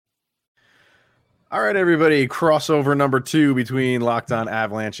All right, everybody, crossover number 2 between Locked On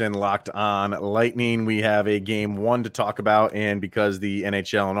Avalanche and Locked On Lightning. We have a game 1 to talk about, and because the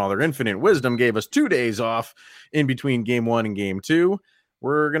NHL and all their infinite wisdom gave us 2 days off in between game 1 and game 2,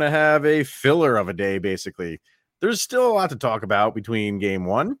 we're going to have a filler of a day, basically. There's still a lot to talk about between game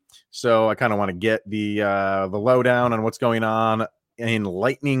 1, so I kind of want to get the lowdown on what's going on in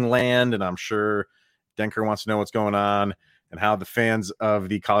Lightning Land, and I'm sure Denker wants to know what's going on and how the fans of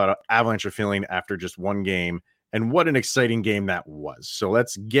the Colorado Avalanche are feeling after just one game, and what an exciting game that was. So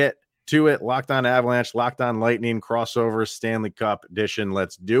let's get to it. Locked On Avalanche, Locked On Lightning, crossover Stanley Cup edition.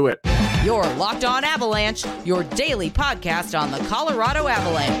 Let's do it. You're Locked On Avalanche, your daily podcast on the Colorado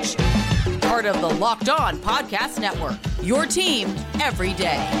Avalanche. Part of the Locked On Podcast Network, your team every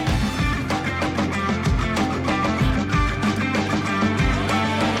day.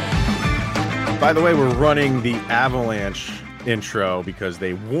 By the way, we're running the Avalanche intro because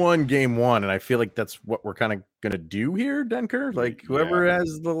they won game 1, and I feel like that's what we're kind of going to do here, Denker. Like, whoever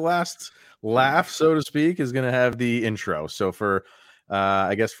has the last laugh, so to speak, is going to have the intro. So for,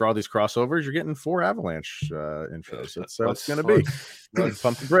 I guess, for all these crossovers, you're getting 4 Avalanche intros. That's how it's going to be. Let's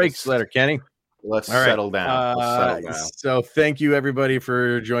pump the brakes, Kenny. Let's settle down. So thank you, everybody,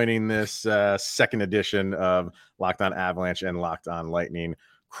 for joining this second edition of Locked On Avalanche and Locked On Lightning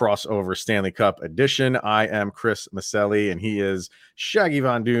crossover Stanley Cup edition. I am Chris Maselli, and he is Shaggy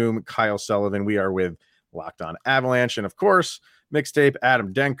Von Doom, Kyle Sullivan. We are with Locked On Avalanche, and of course, Mixtape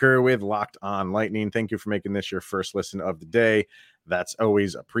Adam Denker with Locked On Lightning. Thank you for making this your first listen of the day. That's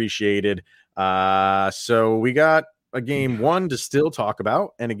always appreciated. So we got a game 1 to still talk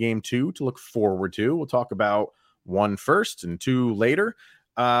about and a game 2 to look forward to. We'll talk about 1 first and 2 later.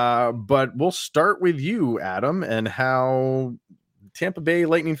 But we'll start with you, Adam, and how Tampa Bay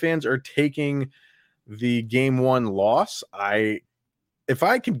Lightning fans are taking the game 1 loss. If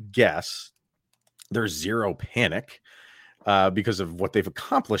I can guess, there's zero panic because of what they've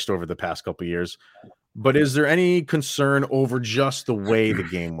accomplished over the past couple of years. But is there any concern over just the way the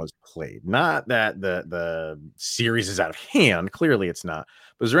game was played? Not that the series is out of hand. Clearly it's not.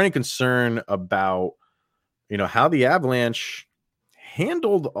 But is there any concern about, how the Avalanche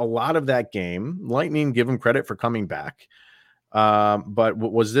handled a lot of that game? Lightning, give them credit for coming back. But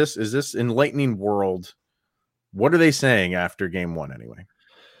is this in Lightning world? What are they saying after game 1 anyway?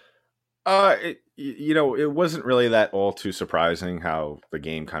 It wasn't really that all too surprising how the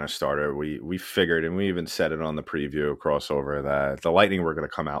game kind of started. We figured, and we even said it on the preview crossover, that the Lightning were going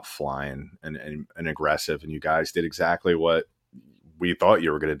to come out flying and aggressive, and you guys did exactly what we thought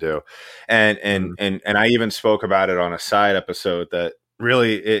you were going to do. And I even spoke about it on a side episode that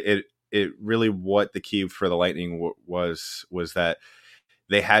really it really what the key for the Lightning was that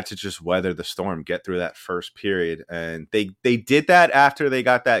they had to just weather the storm, get through that first period. And they did that after they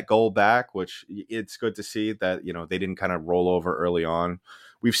got that goal back, which it's good to see that, they didn't kind of roll over early on.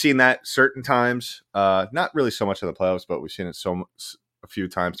 We've seen that certain times, not really so much in the playoffs, but we've seen it a few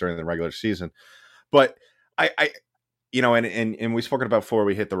times during the regular season. But and we've spoken about before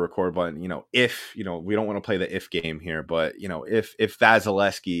we hit the record button, if, we don't want to play the if game here, but, if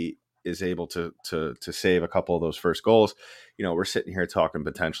Vasilevsky is able to save a couple of those first goals, we're sitting here talking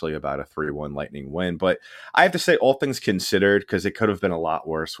potentially about a 3-1 Lightning win. But I have to say, all things considered, because it could have been a lot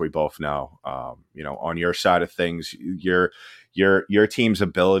worse. We both know, on your side of things, your team's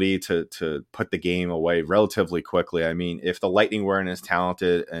ability to put the game away relatively quickly. I mean, if the Lightning weren't as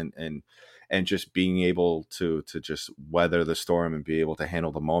talented and just being able to just weather the storm and be able to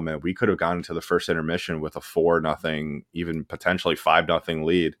handle the moment, we could have gone into the first intermission with a 4-0, even potentially 5-0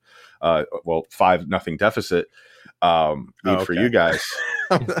 lead. 5-0 deficit lead for you guys.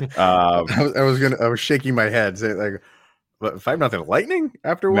 I was shaking my head, saying like, what, 5-0 Lightning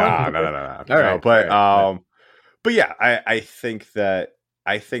after one? No. All right, but yeah, I think the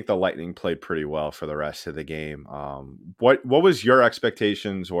Lightning played pretty well for the rest of the game. What was your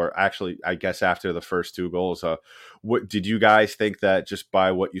expectations, or actually, I guess after the first 2 goals, what did you guys think that, just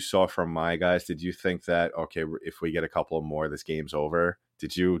by what you saw from my guys, did you think that, okay, if we get a couple more, this game's over?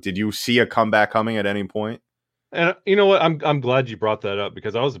 Did you see a comeback coming at any point? And you know what? I'm glad you brought that up,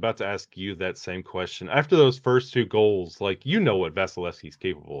 because I was about to ask you that same question. After those first 2 goals, what Vasilevsky's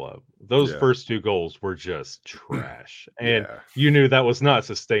capable of. Those first 2 goals were just trash, and you knew that was not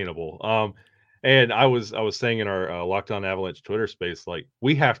sustainable. And I was saying in our Locked On Avalanche Twitter space, like,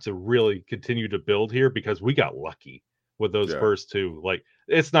 we have to really continue to build here, because we got lucky with those first 2. Like,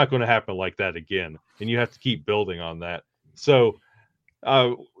 it's not going to happen like that again, and you have to keep building on that. So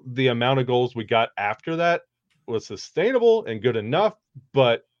the amount of goals we got after that was sustainable and good enough,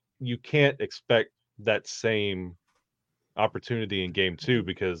 but you can't expect that same opportunity in game 2,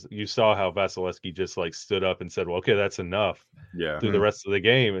 because you saw how Vasilevsky just like stood up and said, well, okay, that's enough through the rest of the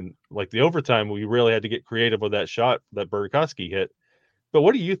game. And like the overtime, we really had to get creative with that shot that Burakovsky hit. But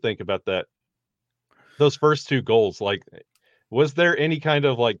what do you think about that? Those first 2 goals, like, was there any kind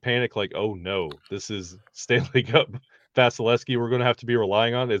of like panic, like, oh no, this is Stanley Cup Vasilevsky we're going to have to be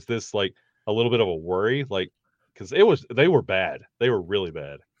relying on? Is this like a little bit of a worry? Like, because they were bad. They were really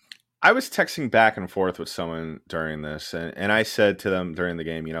bad. I was texting back and forth with someone during this, and I said to them during the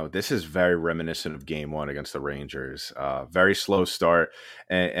game, this is very reminiscent of game 1 against the Rangers. Very slow start.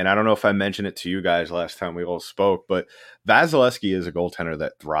 And I don't know if I mentioned it to you guys last time we all spoke, but Vasilevsky is a goaltender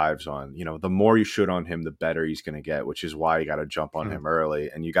that thrives on, the more you shoot on him, the better he's going to get, which is why you got to jump on him early.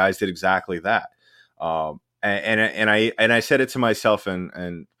 And you guys did exactly that. And I said it to myself and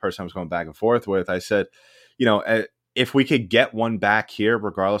the person I was going back and forth with, I said, if we could get one back here,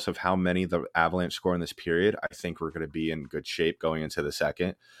 regardless of how many the Avalanche score in this period, I think we're going to be in good shape going into the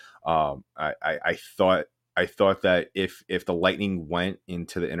second. I thought that if the Lightning went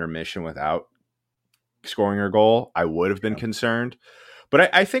into the intermission without scoring a goal, I would have been concerned.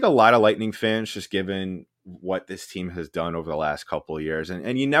 But I think a lot of Lightning fans, just given what this team has done over the last couple of years,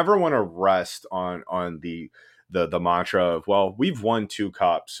 and you never want to rest on the mantra of, well, we've won 2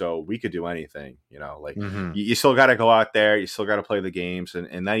 cups, so we could do anything, you still got to go out there, you still got to play the games.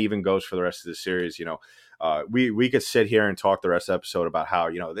 And that even goes for the rest of the series. We could sit here and talk the rest of the episode about how,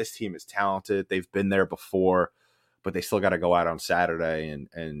 this team is talented. They've been there before, but they still got to go out on Saturday and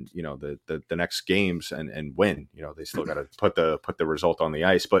the next games and win. They still got to put the result on the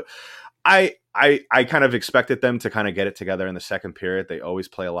ice. But I kind of expected them to kind of get it together in the second period. They always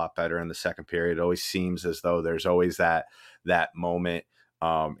play a lot better in the second period. It always seems as though there's always that moment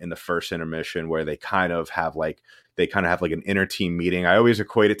in the first intermission where they kind of have like an inner team meeting. I always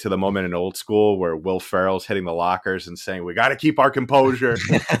equate it to the moment in Old School where Will Ferrell's hitting the lockers and saying, we got to keep our composure.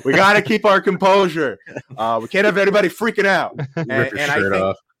 We got to keep our composure. We can't have anybody frequking out. And I think,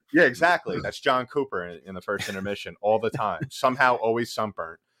 off. Yeah, exactly. That's John Cooper in the first intermission all the time. Somehow always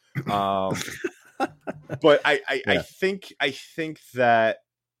sunburnt. But I think that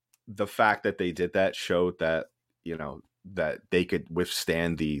the fact that they did that showed that, that they could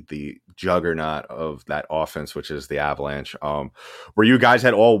withstand the juggernaut of that offense, which is the Avalanche. Were you guys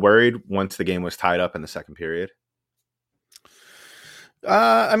at all worried once the game was tied up in the second period?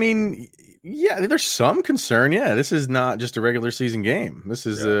 I mean, yeah, there's some concern. Yeah, this is not just a regular season game. This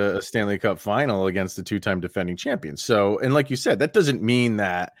is a Stanley Cup final against the 2-time defending champions. So, and like you said, that doesn't mean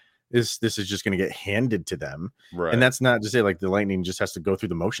that this is just going to get handed to them. Right. And that's not to say like the Lightning just has to go through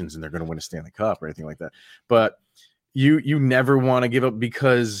the motions and they're going to win a Stanley Cup or anything like that. But you never want to give up,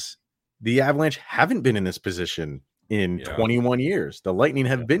 because the Avalanche haven't been in this position in 21 years. The Lightning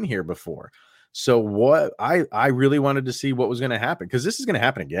have been here before. So what I really wanted to see what was going to happen, because this is going to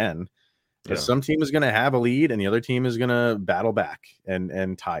happen again. Some team is going to have a lead and the other team is going to battle back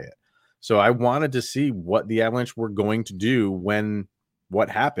and tie it. So I wanted to see what the Avalanche were going to do when what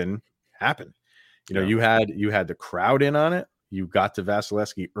happened. You had the crowd in on it. You got to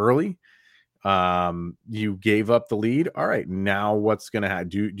Vasilevsky early. You gave up the lead. All right, now what's going to happen?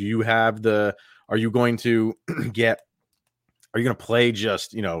 Do you have are you going to play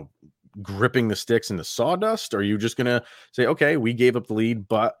just, gripping the sticks in the sawdust? Or are you just going to say, okay, we gave up the lead,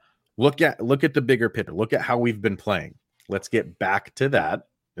 but look at the bigger picture. Look at how we've been playing. Let's get back to that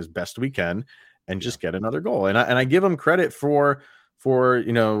as best we can and just get another goal. And I give them credit for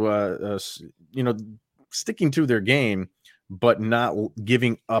sticking to their game, but not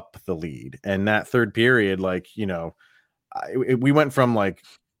giving up the lead. And that third period, we went from like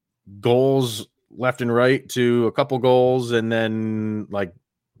goals left and right to a couple goals and then like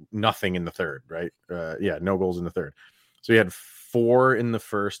nothing in the third, right? No goals in the third. So you had 4 in the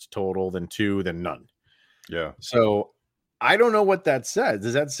first total, then 2, then none. Yeah. So I don't know what that says.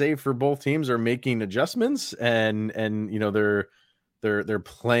 Does that say for both teams are making adjustments and they're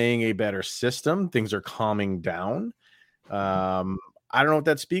playing a better system? Things are calming down. I don't know what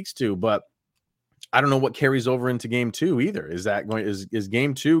that speaks to, but I don't know what carries over into game 2 either. Is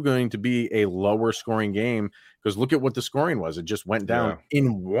game 2 going to be a lower scoring game? Because look at what the scoring was. It just went down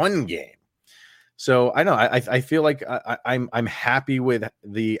in one game. So I know I feel like I'm happy with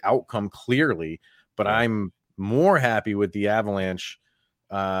the outcome clearly, but I'm more happy with the Avalanche,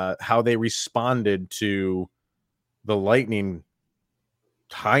 how they responded to the Lightning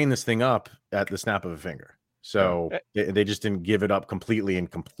tying this thing up at the snap of a finger. So they just didn't give it up completely and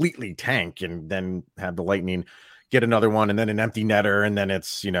completely tank and then have the Lightning get another one and then an empty netter. And then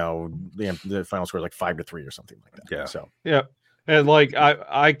it's, the final score is like 5-3 or something like that. Yeah. So, yeah. And like,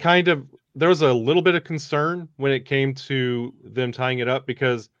 I kind of there was a little bit of concern when it came to them tying it up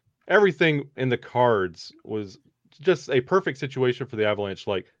because everything in the cards was just a perfect situation for the Avalanche.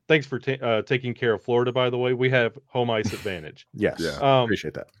 Like, thanks for taking care of Florida, by the way. We have home ice advantage. Yes. Yeah.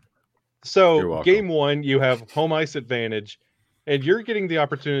 Appreciate that. So game one, you have home ice advantage, and you're getting the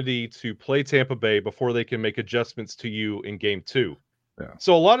opportunity to play Tampa Bay before they can make adjustments to you in game two. Yeah.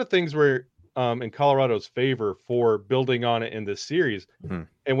 So a lot of things were in Colorado's favor for building on it in this series. Hmm.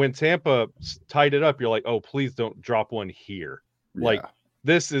 And when Tampa tied it up, you're like, oh, please don't drop one here. Yeah. Like,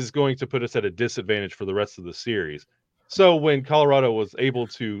 this is going to put us at a disadvantage for the rest of the series. So when Colorado was able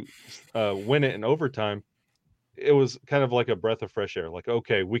to win it in overtime, it was kind of like a breath of fresh air. Like,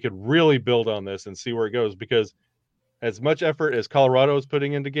 okay, we could really build on this and see where it goes, because as much effort as Colorado is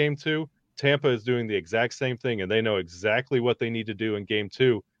putting into game two, Tampa is doing the exact same thing, and they know exactly what they need to do in game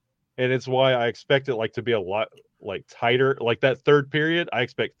two. And it's why I expect it to be a lot tighter. Like that third period, I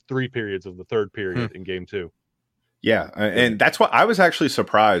expect 3 periods of the third period in game two. Yeah, and that's what I was actually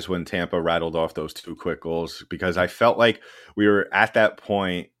surprised when Tampa rattled off those 2 quick goals, because I felt like we were at that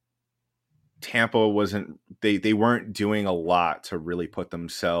point. Tampa wasn't they weren't doing a lot to really put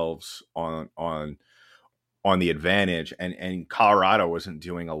themselves on the advantage, and Colorado wasn't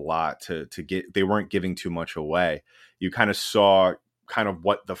doing a lot to get. They weren't giving too much away. You kind of saw kind of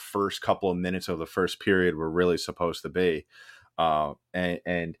what the first couple of minutes of the first period were really supposed to be,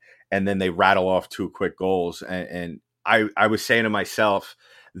 and then they rattle off 2 quick goals, and I was saying to myself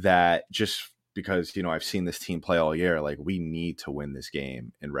that just because, I've seen this team play all year, like, we need to win this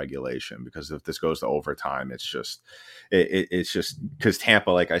game in regulation, because if this goes to overtime, it's just because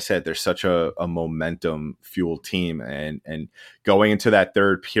Tampa, like I said, they're such a momentum fueled team, and going into that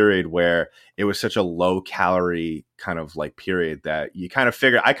third period where it was such a low calorie kind of like period that I kind of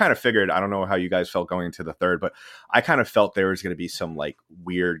figured, I don't know how you guys felt going into the third, but I kind of felt there was going to be some like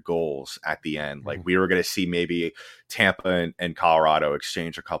weird goals at the end. Like, we were going to see maybe Tampa and Colorado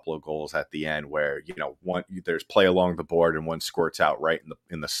exchange a couple of goals at the end where, one, there's play along the board and one squirts out right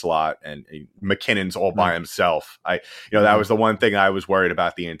in the slot, and McKinnon's all by himself. That was the one thing I was worried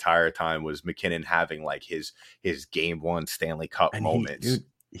about the entire time, was McKinnon having like his game one Stanley Cup moments.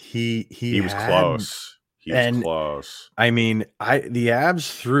 He was close. He was close. I mean, the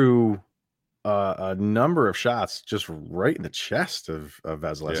Avs threw a number of shots just right in the chest of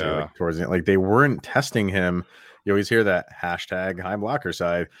Vasilevskiy towards the end. Like, they weren't testing him. You always hear that hashtag high blocker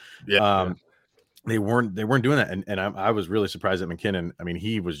side. Yeah. They weren't doing that, and I was really surprised at McKinnon. I mean,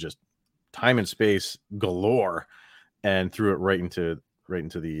 he was just time and space galore, and threw it right into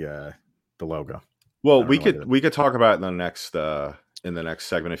the logo. Well, we could talk about it in the next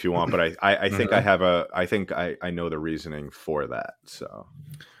segment if you want, but I think I know the reasoning for that. So,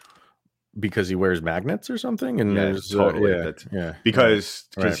 because he wears magnets or something, and because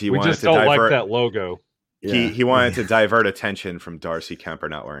he we wanted just to don't divert like that logo. He wanted to divert attention from Darcy Kemper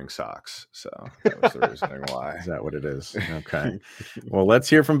not wearing socks. So that was the reasoning why. Is that what it is? Okay. Well, let's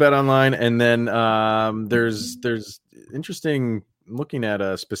hear from BetOnline, and then there's interesting looking at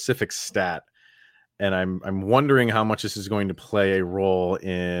a specific stat, and I'm wondering how much this is going to play a role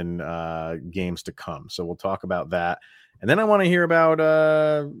in games to come. So we'll talk about that, and then I want to hear about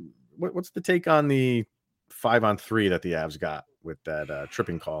what's the take on the 5-on-3 that the Avs got with that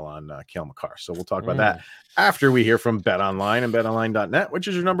tripping call on Cale Makar. So we'll talk about that after we hear from BetOnline and BetOnline.net, which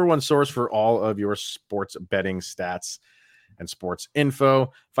is your number one source for all of your sports betting stats and sports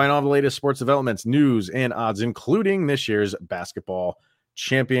info. Find all the latest sports developments, news, and odds, including this year's basketball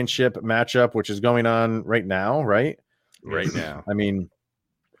championship matchup, which is going on right now, right? Right now. I mean,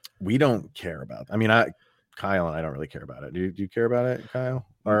 we don't care about. I mean, Kyle and I don't really care about it. Do you care about it, Kyle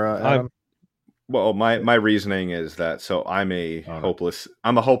or Adam? Well, my reasoning is that I'm a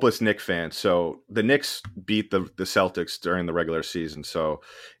hopeless Knicks fan. So the Knicks beat the Celtics during the regular season. So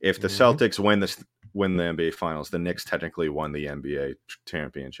if the Celtics win the NBA Finals, the Knicks technically won the NBA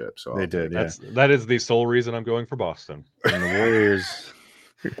championship. So they did. That is the sole reason I'm going for Boston. And the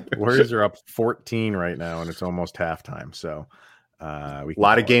Warriors are up 14 right now, and it's almost halftime. So a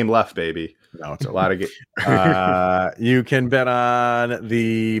lot of game left, baby. No, it's a lot of game. You can bet on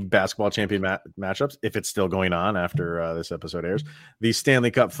the basketball champion matchups if it's still going on after this episode airs. The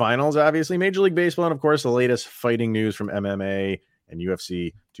Stanley Cup Finals, obviously, Major League Baseball, and of course, the latest fighting news from MMA and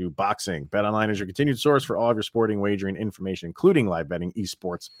UFC to boxing. BetOnline is your continued source for all of your sporting wagering information, including live betting,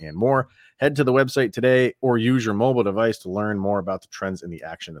 esports, and more. Head to the website today or use your mobile device to learn more about the trends in the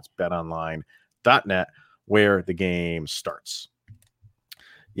action. That's BetOnline.net, where the game starts.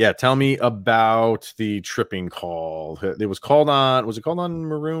 Yeah, tell me about the tripping call. It was called on. Was it called on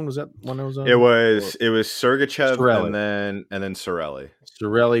Maroon? Was that one that was on? It was Sergachev Cirelli. and then Cirelli.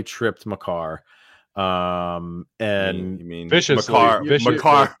 Cirelli tripped Makar. And you mean viciously,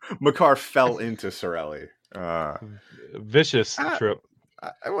 Makar fell into Cirelli. Vicious trip.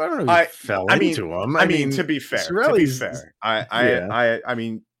 I don't know. Fell into him. I mean, to be fair, I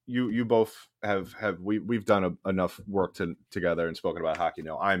mean, you both we've done enough work together and spoken about hockey.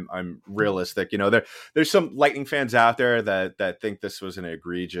 I'm realistic. There's some Lightning fans out there that think this was an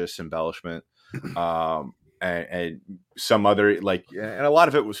egregious embellishment, and some other and a lot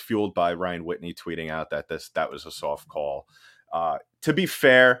of it was fueled by Ryan Whitney tweeting out that that was a soft call. To be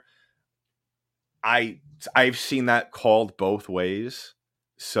fair, I've seen that called both ways,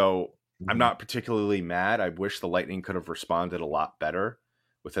 so I'm not particularly mad. I wish the Lightning could have responded a lot better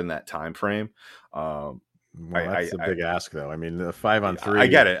within that time frame. That's a big ask, though. I mean, the 5-on-3. I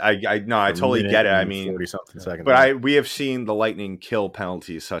get it. I totally get it. I mean, 40-something seconds. But we have seen the Lightning kill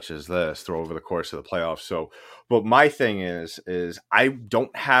penalties such as this through over the course of the playoffs. So, but my thing is I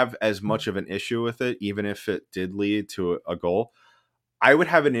don't have as much of an issue with it, even if it did lead to a goal. I would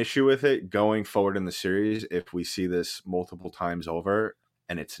have an issue with it going forward in the series if we see this multiple times over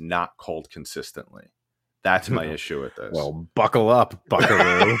and it's not called consistently. That's my issue with this. Well, buckle up,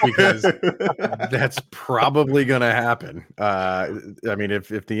 buckaroo, because that's probably going to happen. I mean, if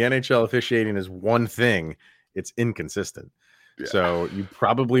the NHL officiating is one thing, it's inconsistent. Yeah. So you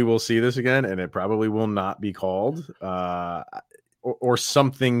probably will see this again, and it probably will not be called, or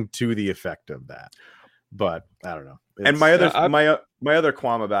something to the effect of that. But I don't know. And my other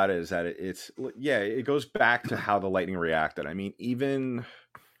qualm about it is that it goes back to how the Lightning reacted. I mean, even.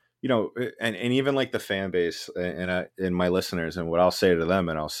 And even like the fan base and my listeners, and what I'll say to them,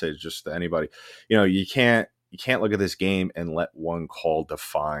 and I'll say just to anybody, you can't look at this game and let one call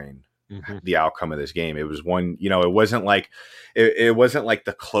define the outcome of this game. It was one, it wasn't like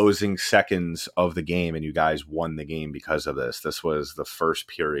the closing seconds of the game and you guys won the game because of this. This was the first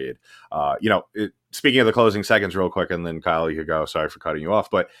period. Speaking of the closing seconds real quick, and then Kyle, you could go. Sorry for cutting you off,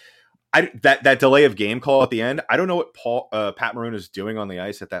 but that delay of game call at the end, I don't know what Pat Maroon is doing on the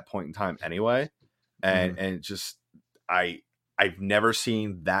ice at that point in time anyway. And just I've never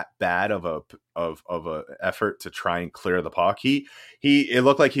seen that bad of a effort to try and clear the puck. It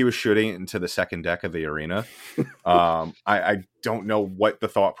looked like he was shooting it into the second deck of the arena. I don't know what the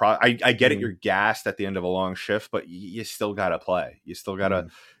thought process. I get it. You're gassed at the end of a long shift, but you still got to play. You still got to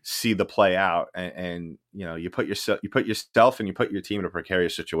see the play out, and you put yourself and you put your team in a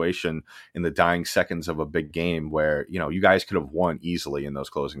precarious situation in the dying seconds of a big game where you guys could have won easily in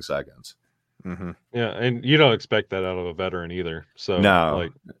those closing seconds. Mm-hmm. Yeah, and you don't expect that out of a veteran either. So no,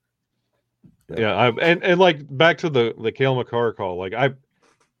 and like back to the Cale Makar call,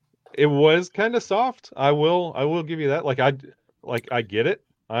 it was kind of soft. I will give you that. I get it.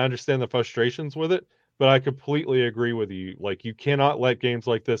 I understand the frustrations with it, but I completely agree with you. Like, you cannot let games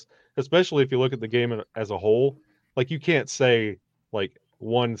like this, especially if you look at the game as a whole. Like, you can't say like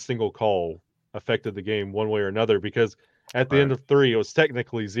one single call affected the game one way or another, because at the end of 3, it was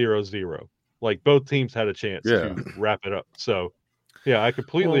technically 0-0. Like, both teams had a chance to wrap it up. So, yeah, I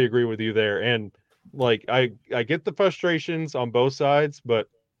completely agree with you there. And like, I get the frustrations on both sides, but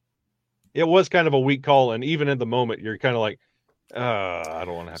it was kind of a weak call. And even in the moment, you're kind of like, I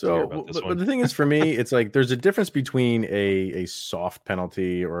don't want to have to hear about this one. But the thing is, for me, it's like there's a difference between a soft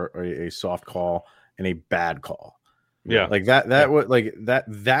penalty or a soft call and a bad call. Yeah, like that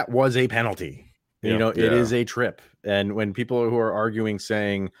was a penalty. It is a trip. And when people who are arguing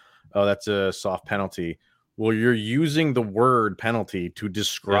saying, "Oh, that's a soft penalty," well, you're using the word penalty to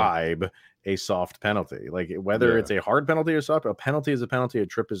describe a soft penalty. Like, whether it's a hard penalty or soft, a penalty is a penalty, a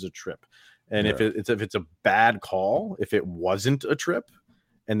trip is a trip. And if it's a bad call, if it wasn't a trip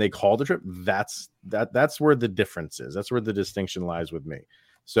and they called a trip, that's where the difference is. That's where the distinction lies with me.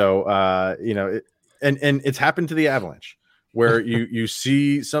 So and it's happened to the Avalanche, where you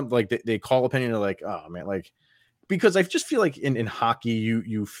see something like they call opinion, like, oh man, like, because I just feel like in hockey,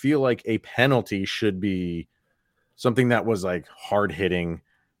 you feel like a penalty should be something that was like hard hitting.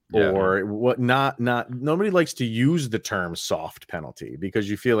 Or what? Not nobody likes to use the term soft penalty, because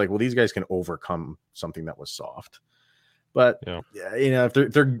you feel like, well, these guys can overcome something that was soft. But if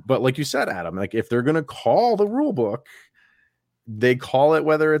they're but like you said, Adam, like, if they're gonna call the rule book, they call it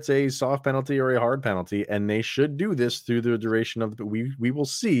whether it's a soft penalty or a hard penalty, and they should do this through the duration of we will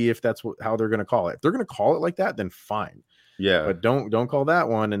see if that's how they're gonna call it. If they're gonna call it like that, then fine. Yeah, but don't call that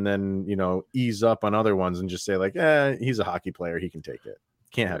one and then ease up on other ones and just say like, he's a hockey player, he can take it.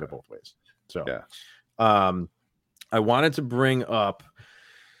 Can't have it both ways. So I wanted to bring up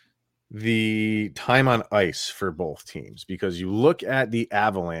the time on ice for both teams, because you look at the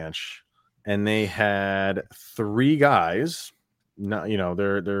Avalanche and they had 3 guys,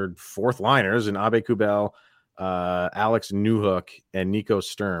 they're fourth liners, and Abe Kubel, Alex Newhook, and Nico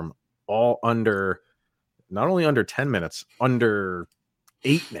Sturm, all not only under 10 minutes, under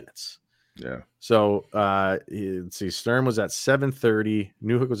 8 minutes. Yeah. So let's see, Sturm was at 7:30,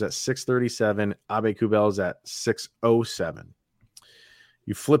 Newhook was at 6:37, Abe Kubel is at 6:07.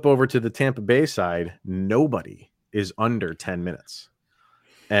 You flip over to the Tampa Bay side, nobody is under 10 minutes.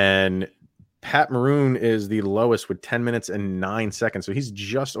 And Pat Maroon is the lowest with 10 minutes and 9 seconds. So he's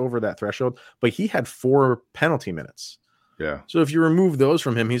just over that threshold, but he had 4 penalty minutes. Yeah. So if you remove those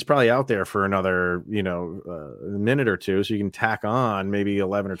from him, he's probably out there for another, minute or two. So you can tack on maybe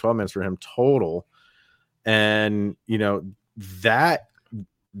 11 or 12 minutes for him total. And, that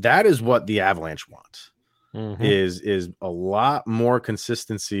is what the Avalanche want. Mm-hmm. is a lot more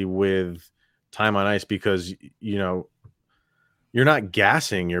consistency with time on ice, because you're not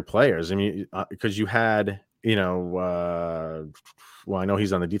gassing your players. I mean, because you had I know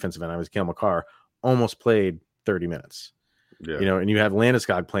he's on the defensive end. I was Cale Makar, almost played 30 minutes. Yeah. And you have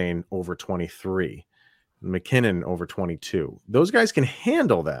Landeskog playing over 23, McKinnon over 22. Those guys can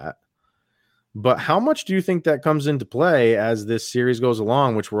handle that. But how much do you think that comes into play as this series goes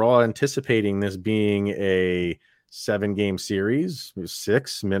along, which we're all anticipating this being a 7-game series,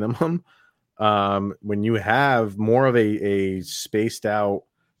 6 minimum, when you have more of a spaced out,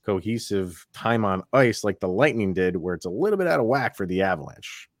 cohesive time on ice like the Lightning did, where it's a little bit out of whack for the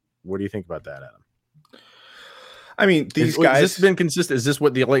Avalanche? What do you think about that, Adam? I mean, these guys. Has this been consistent? Is this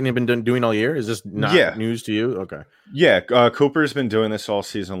what the Lightning have been doing all year? Is this not news to you? Okay. Yeah, Cooper's been doing this all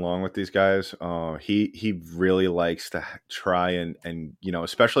season long with these guys. He really likes to try and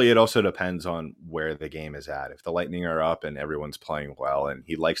especially, it also depends on where the game is at. If the Lightning are up and everyone's playing well, and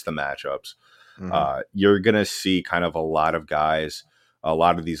he likes the matchups, you're gonna see kind of a lot of guys. A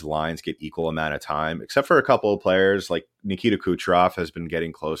lot of these lines get equal amount of time, except for a couple of players like Nikita Kucherov has been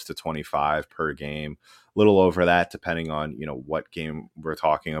getting close to 25 per game, a little over that, depending on, what game we're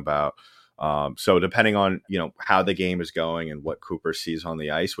talking about. So depending on, how the game is going and what Cooper sees on the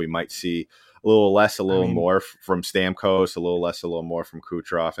ice, we might see a little less, a little more from Stamkos, a little less, a little more from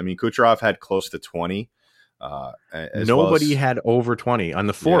Kucherov. I mean, Kucherov had close to 20. Nobody had over 20 on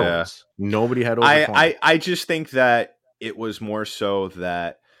the forwards. Yeah. Nobody had over 20. I just think that it was more so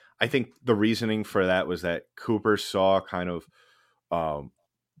that I think the reasoning for that was that Cooper saw kind of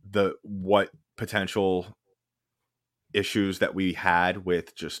what potential issues that we had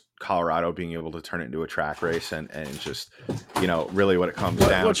with just Colorado being able to turn it into a track race, and just really what it comes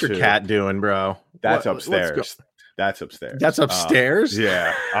down to. What's your cat doing, bro? That's upstairs. That's upstairs. That's upstairs.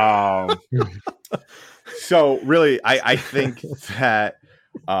 Yeah. So really, I think that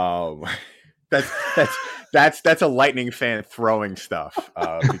that's a Lightning fan throwing stuff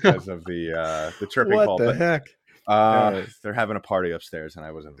because of the tripping ball. What the heck? They're having a party upstairs, and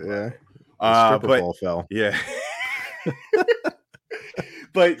I wasn't. Yeah. Stripper ball fell. Yeah.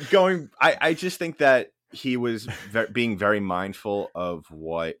 But I just think that he was being very mindful of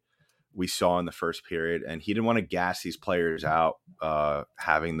what we saw in the first period, and he didn't want to gas these players out,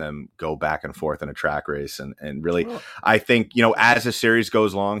 having them go back and forth in a track race. And really, I think, as the series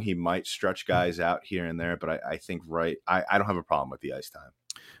goes along, he might stretch guys out here and there, but I think I don't have a problem with the ice time.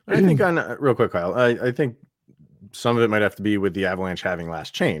 I think real quick, Kyle, I think some of it might have to be with the Avalanche having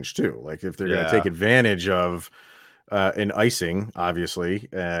last change too. Like if they're going to take advantage of an icing, obviously,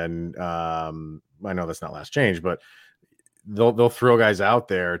 and I know that's not last change, but they'll throw guys out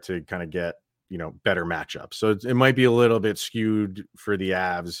there to kind of get better matchups. So it might be a little bit skewed for the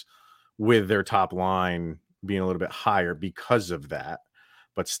Avs with their top line being a little bit higher because of that.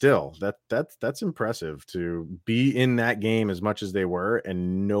 But still, that's impressive to be in that game as much as they were,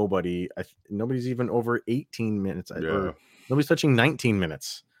 and nobody's even over 18 minutes. Or nobody's touching 19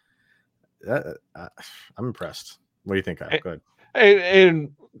 minutes. I'm impressed. What do you think, Kyle? Go ahead.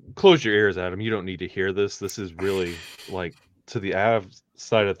 And close your ears, Adam. You don't need to hear this. This is really like to the Avs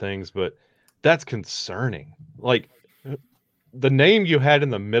side of things, but that's concerning. Like the name you had in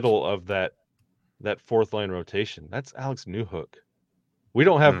the middle of that fourth line rotation, that's Alex Newhook. We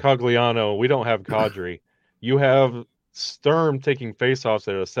don't have Cogliano. We don't have Kadri. You have Sturm taking faceoffs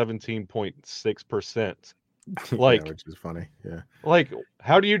at a 17.6%. Like, which is funny. Yeah. Like,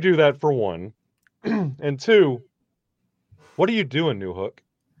 how do you do that for one? And two, what are you doing, Newhook?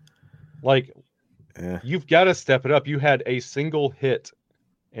 Like, you've got to step it up. You had a single hit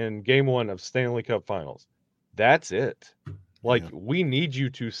in Game 1 of Stanley Cup Finals. That's it. Like, we need you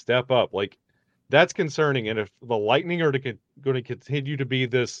to step up. Like, that's concerning. And if the Lightning are going to continue to be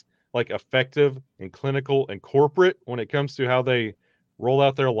this like effective and clinical and corporate when it comes to how they roll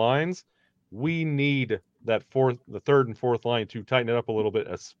out their lines, we need the third and fourth line to tighten it up a little bit,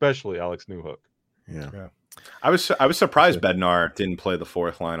 especially Alex Newhook. Yeah. I was surprised Bednar didn't play the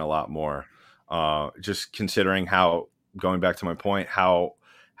fourth line a lot more. Just considering how, going back to my point, how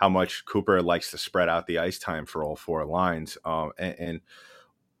much Cooper likes to spread out the ice time for all four lines. And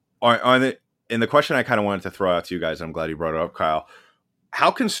the question I kind of wanted to throw out to you guys, I'm glad you brought it up, Kyle. How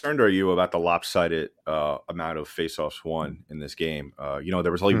concerned are you about the lopsided amount of faceoffs won in this game?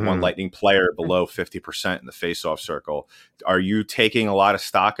 There was only one Lightning player below 50% in the faceoff circle. Are you taking a lot of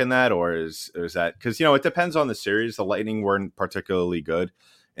stock in that, or is that because it depends on the series? The Lightning weren't particularly good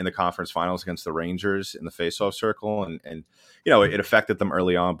in the conference finals against the Rangers in the faceoff circle, and it affected them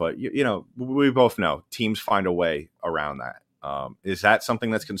early on. But we both know teams find a way around that. Is that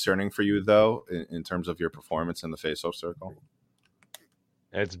something that's concerning for you though, in terms of your performance in the faceoff circle?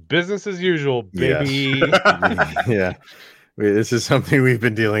 It's business as usual, baby. Yes. Yeah. This is something we've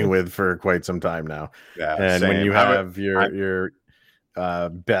been dealing with for quite some time now. Yeah, and same. When you have your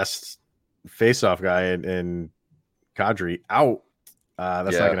best face-off guy in Kadri out,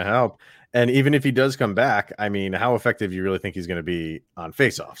 that's not going to help. And even if he does come back, I mean, how effective you really think he's going to be on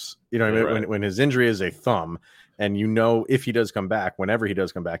face-offs? You know what I mean? When his injury is a thumb, and if he does come back, whenever he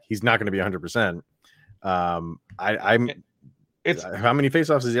does come back, he's not going to be 100%. How many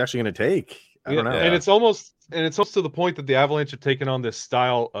faceoffs is he actually going to take? I don't know. And it's almost to the point that the Avalanche have taken on this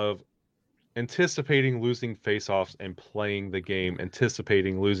style of anticipating losing faceoffs and playing the game,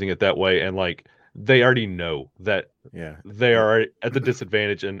 anticipating losing it that way, and like they already know that they are at the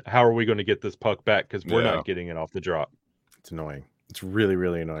disadvantage. And how are we going to get this puck back? Because we're not getting it off the drop. It's annoying. It's really,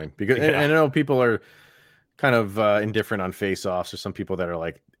 really annoying because and I know people are kind of indifferent on face-offs. There's some people that are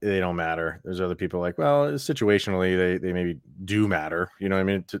like, they don't matter. There's other people like, well, situationally, they maybe do matter. You know what I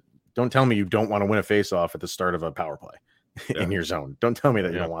mean? Don't tell me you don't want to win a face-off at the start of a power play in your zone. Don't tell me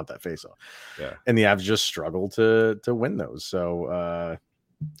that you don't want that face-off. Yeah. And the Avs just struggle to win those. So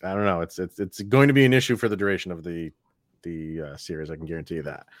I don't know. It's going to be an issue for the duration of the series. I can guarantee you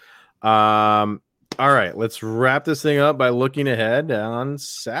that. All right, let's wrap this thing up by looking ahead on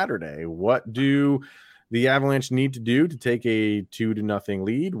Saturday. What do the Avalanche need to do to take a 2-0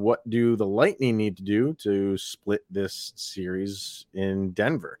 lead? What do the Lightning need to do to split this series in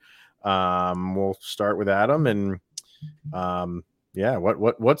Denver? We'll start with Adam, and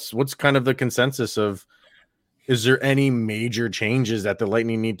what's kind of the consensus of? Is there any major changes that the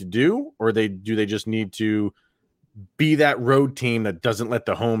Lightning need to do, or do they just need to be that road team that doesn't let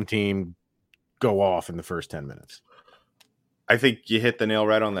the home team go off in the first 10 minutes? I think you hit the nail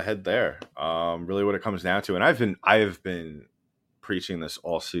right on the head there. Really what it comes down to, and I have been preaching this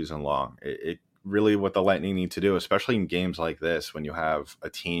all season long. It really what the Lightning need to do, especially in games like this, when you have a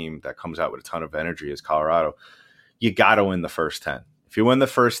team that comes out with a ton of energy as Colorado, you got to win the first 10. If you win the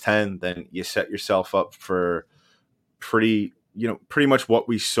first 10, then you set yourself up for pretty much what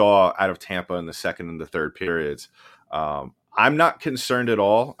we saw out of Tampa in the second and the third periods. I'm not concerned at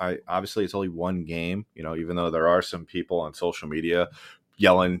all. Obviously it's only one game, even though there are some people on social media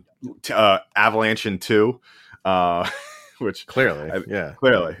yelling Avalanche in 2, which clearly.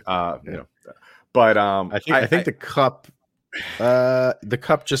 But I think the cup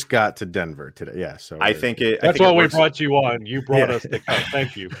just got to Denver today. Yeah, so that's why we brought you on. You brought us the cup.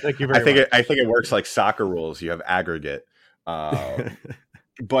 Thank you very much. I think it works like soccer rules. You have aggregate.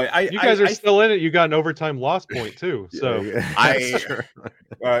 But you guys are still in it. You got an overtime loss point too. So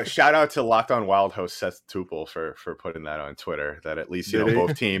shout out to Locked On Wild host Seth Tupel for putting that on Twitter. That at least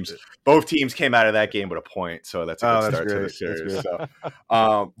both teams came out of that game with a point. So that's a good start to the series. So,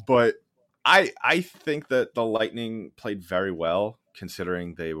 but I think that the Lightning played very well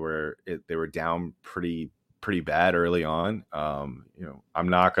considering they were down pretty bad early on. I'm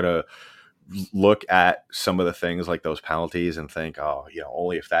not gonna look at some of the things like those penalties and think,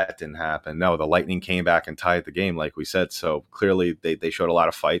 only if that didn't happen. No, the Lightning came back and tied the game, like we said. So clearly they showed a lot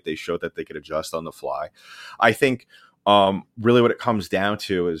of fight. They showed that they could adjust on the fly. I think really what it comes down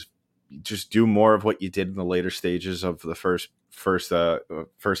to is just do more of what you did in the later stages of the first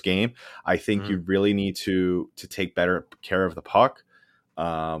game. I think you really need to take better care of the puck,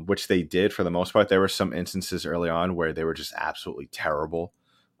 which they did for the most part. There were some instances early on where they were just absolutely terrible.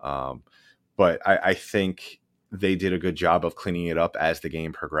 But I think they did a good job of cleaning it up as the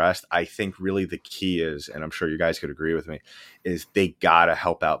game progressed. I think really the key is, and I'm sure you guys could agree with me, is they got to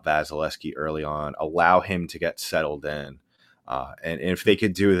help out Vasilevsky early on, allow him to get settled in. And if they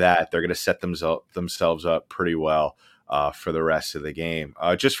could do that, they're going to set themselves up pretty well for the rest of the game.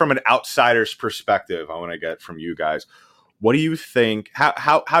 Just from an outsider's perspective, I want to get from you guys, What do you think?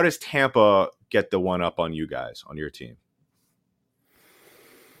 How does Tampa get the one up on you guys on your team?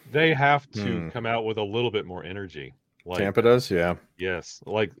 They have to come out with a little bit more energy. Like, Tampa does, yeah. Yes,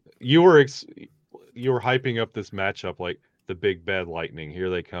 like you were hyping up this matchup like the big bad Lightning. Here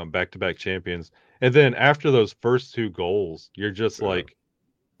they come, back-to-back champions. And then after those first 2 goals, you're just like,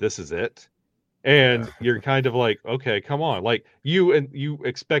 this is it. And you're kind of like, okay, come on. Like you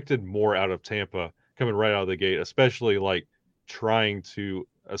expected more out of Tampa coming right out of the gate, especially like trying to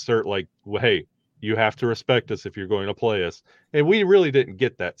assert like, well, hey, you have to respect us if you're going to play us. And we really didn't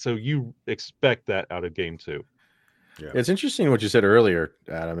get that. So you expect that out of game 2. Yeah. It's interesting what you said earlier,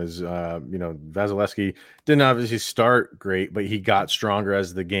 Adam, is, Vasilevsky didn't obviously start great, but he got stronger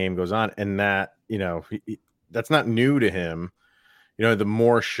as the game goes on. And that, that's not new to him. The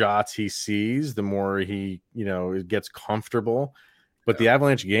more shots he sees, the more he, gets comfortable. But the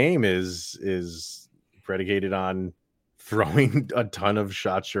Avalanche game is predicated on throwing a ton of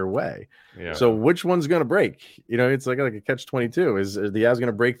shots your way. Yeah. So which one's going to break? It's like a catch-22. Is the Avs going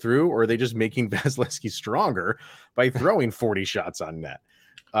to break through, or are they just making Vasilevsky stronger by throwing 40 shots on net?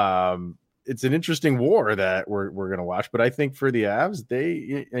 It's an interesting war that we're going to watch. But I think for the Avs,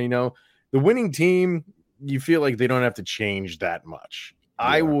 they, the winning team, you feel like they don't have to change that much. Yeah.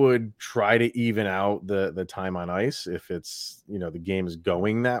 I would try to even out the time on ice if it's, the game is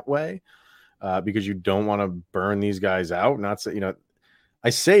going that way. Because you don't want to burn these guys out. Not so, I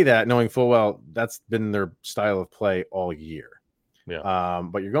say that knowing full well that's been their style of play all year. Yeah.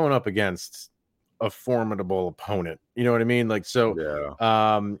 But you're going up against a formidable opponent. You know what I mean? Like, so,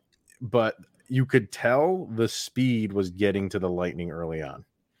 yeah. But you could tell the speed was getting to the Lightning early on.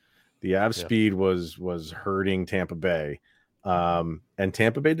 The Avs speed was hurting Tampa Bay. And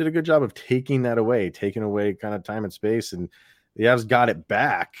Tampa Bay did a good job of taking away kind of time and space. And the Avs got it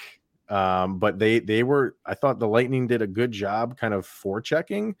back. But they were, I thought the Lightning did a good job kind of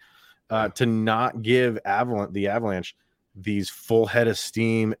forechecking to not give the Avalanche these full head of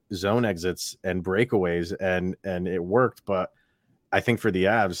steam zone exits and breakaways, and it worked. But I think for the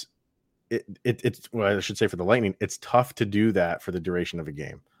Avs, it's well, I should say for the Lightning, it's tough to do that for the duration of a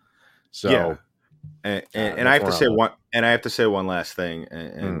game. So yeah. And I have to say one last thing,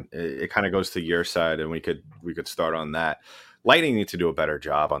 and it kind of goes to your side, and we could start on that. Lightning need to do a better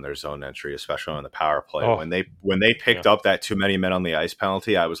job on their zone entry, especially on the power play. When they picked up that too many men on the ice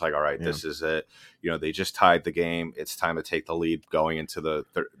penalty, I was like, all right, this is it. They just tied the game. It's time to take the lead going into the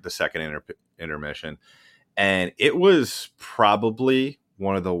second intermission. And it was probably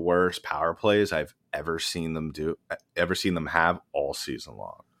one of the worst power plays I've ever seen them have all season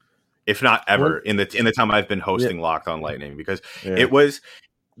long, if not ever in the time I've been hosting Locked On Lightning, because it was.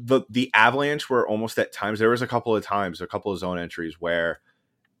 The Avalanche were almost at times. There was a couple of zone entries where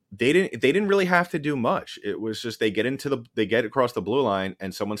they didn't really have to do much. It was just they get across the blue line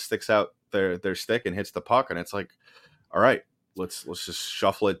and someone sticks out their stick and hits the puck, and it's like, all right, let's just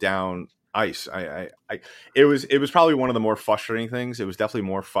shuffle it down ice. It was probably one of the more frustrating things. It was definitely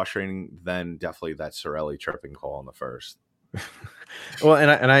more frustrating than that Cirelli tripping call in the first. Well,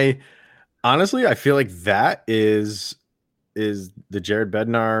 and I honestly, I feel like that is the Jared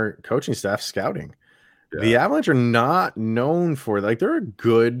Bednar coaching staff scouting. Yeah. The Avalanche are not known for, like, they're a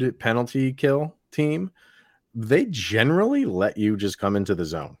good penalty kill team. They generally let you just come into the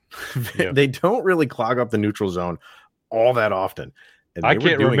zone. They don't really clog up the neutral zone all that often. And I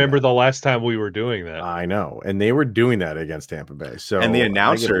can't remember the last time we were doing that. I know, and they were doing that against Tampa Bay. So, and the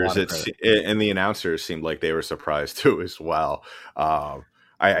announcers seemed like they were surprised too as well.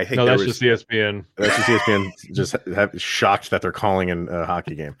 I think that's just ESPN. That's just ESPN just shocked that they're calling in a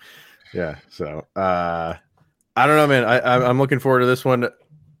hockey game. Yeah. So I don't know, man. I'm looking forward to this one.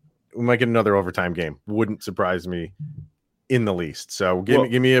 We might get another overtime game. Wouldn't surprise me in the least. So give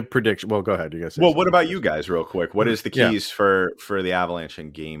me a prediction. Well, go ahead. You guys. What about you guys, real quick? What is the keys for the Avalanche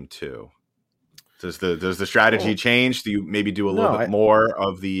in game 2? Does the strategy change? Do you maybe do a little bit more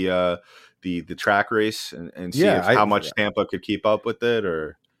of the track race and see how much Tampa could keep up with it?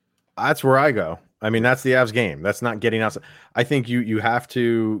 Or that's where I go. I mean, that's the Avs game. That's not getting outside. I think you have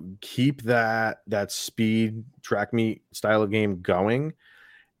to keep that speed track meet style of game going.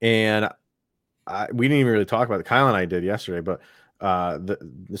 And we didn't even really talk about it. Kyle and I did yesterday, but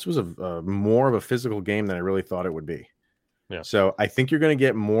this was a more of a physical game than I really thought it would be. Yeah. So I think you're going to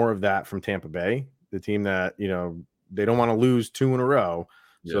get more of that from Tampa Bay, the team that, they don't want to lose 2 in a row.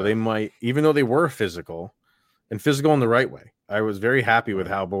 Yeah. So they might, even though they were physical in the right way. I was very happy with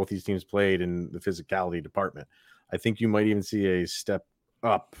how both these teams played in the physicality department. I think you might even see a step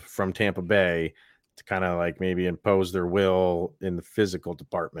up from Tampa Bay to kind of like maybe impose their will in the physical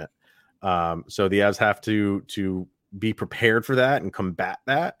department. So the Avs have to be prepared for that and combat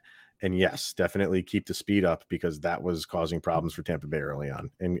that. And yes, definitely keep the speed up, because that was causing problems for Tampa Bay early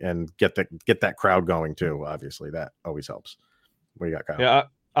on, and get that crowd going too. Obviously, that always helps. What do you got, Kyle? Yeah,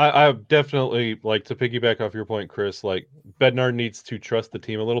 I definitely, like, to piggyback off your point, Chris, like, Bednar needs to trust the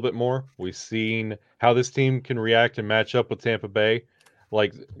team a little bit more. We've seen how this team can react and match up with Tampa Bay.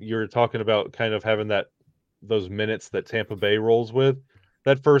 Like, you're talking about kind of having those minutes that Tampa Bay rolls with.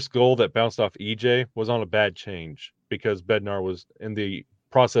 That first goal that bounced off EJ was on a bad change, because Bednar was in the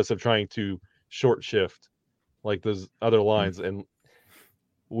process of trying to short shift like those other lines, and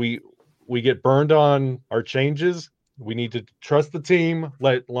we get burned on our changes. We need to trust the team,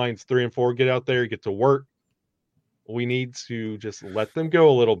 let lines 3 and 4 get out there, get to work. We need to just let them go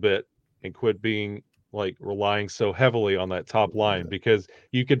a little bit and quit being, like, relying so heavily on that top line, because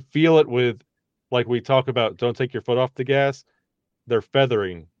you could feel it with, like, we talk about, don't take your foot off the gas. They're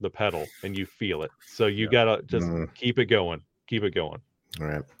feathering the pedal and you feel it. So you gotta just keep it going. Keep it going. All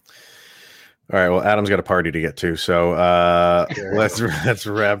right. Well, Adam's got a party to get to, so let's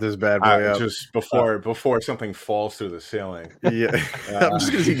wrap this bad boy up. Just before something falls through the ceiling. Yeah, I'm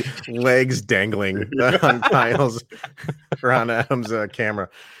just gonna see legs dangling on Kyle's or on Adam's camera.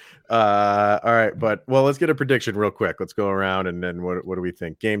 All right, but let's get a prediction real quick. Let's go around, and then what do we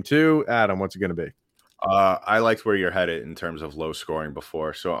think? Game 2, Adam, what's it gonna be? I liked where you're headed in terms of low scoring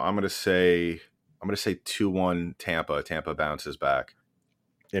before, so I'm gonna say 2-1 Tampa. Tampa bounces back.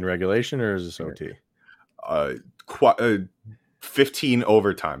 In regulation, or is this OT? 15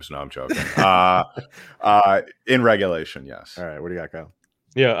 overtimes. No, I'm joking. In regulation, yes. All right, what do you got, Kyle?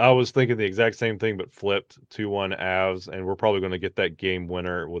 Yeah, I was thinking the exact same thing, but flipped. 2-1 Avs, and we're probably going to get that game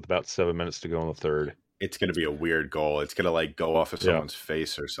winner with about 7 minutes to go in the third. It's going to be a weird goal. It's going to, like, go off of someone's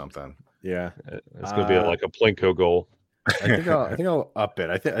face or something. Yeah, it's going to be like a Plinko goal. I think I'll up it.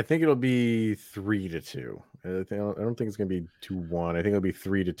 I think it'll be 3-2. I don't think it's going to be 2-1. I think it'll be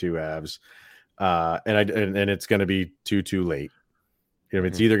 3-2 Avs, and it's going to be 2-2 late.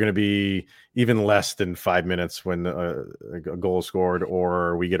 It's either going to be even less than 5 minutes when a goal is scored,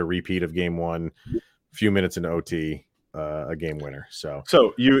 or we get a repeat of game 1, a few minutes in OT, a game winner. So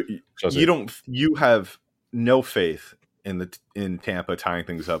you have no faith in Tampa tying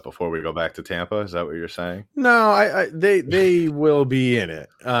things up before we go back to Tampa. Is that what you're saying? No, they will be in it.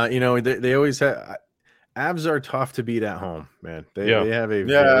 They always have. Avs are tough to beat at home, man. They have a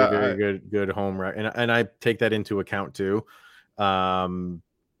very good home record, and I take that into account too.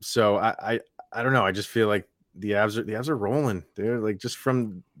 So I don't know. I just feel like the Avs are rolling. They're, like, just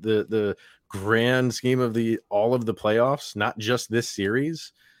from the grand scheme of all of the playoffs, not just this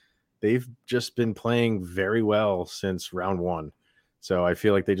series. They've just been playing very well since round 1. So I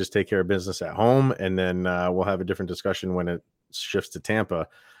feel like they just take care of business at home, and then we'll have a different discussion when it shifts to Tampa.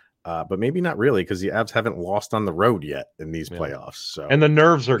 But maybe not really, because the Avs haven't lost on the road yet in these playoffs. So, and the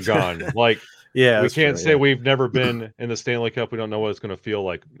nerves are gone. Like, we can't say we've never been in the Stanley Cup. We don't know what it's going to feel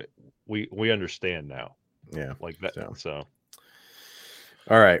like. We understand now. Yeah, like that. So.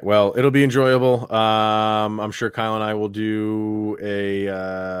 All right. Well, it'll be enjoyable. I'm sure Kyle and I will do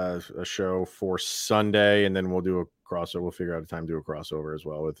a show for Sunday, and then we'll do a crossover. We'll figure out a time to do a crossover as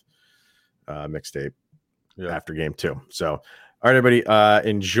well with mixtape after game 2. So, all right, everybody,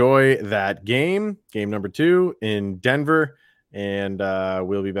 enjoy that game number 2 in Denver, and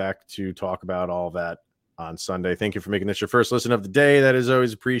we'll be back to talk about all that on Sunday. Thank you for making this your first listen of the day. That is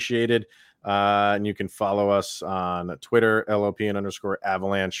always appreciated. And you can follow us on Twitter,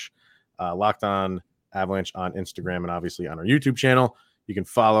 LOPN_Avalanche, Locked On Avalanche on Instagram, and obviously on our YouTube channel. You can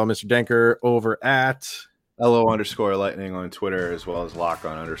follow Mr. Denker over at LO_Lightning on Twitter, as well as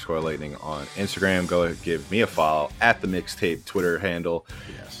LockOn_Lightning on Instagram. Go give me a follow at the Mixtape Twitter handle.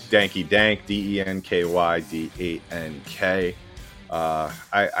 Yes. Danky Dank, DENKYDANK.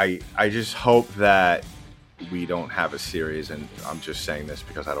 I just hope that we don't have a series, and I'm just saying this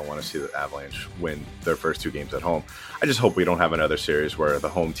because I don't want to see the Avalanche win their first 2 games at home. I just hope we don't have another series where the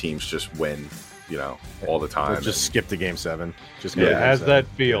home teams just win, all the time. We'll just skip to game 7. It has that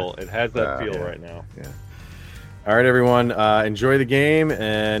feel. It has that feel right now. Yeah. All right, everyone. Enjoy the game,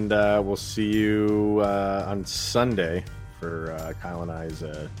 and we'll see you on Sunday for Kyle and I's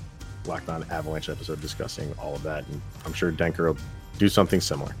Locked On Avalanche episode discussing all of that. And I'm sure Denker will do something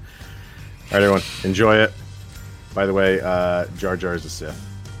similar. All right, everyone. Enjoy it. By the way, Jar Jar is a Sith.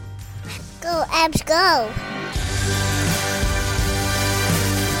 Go, Abs, go!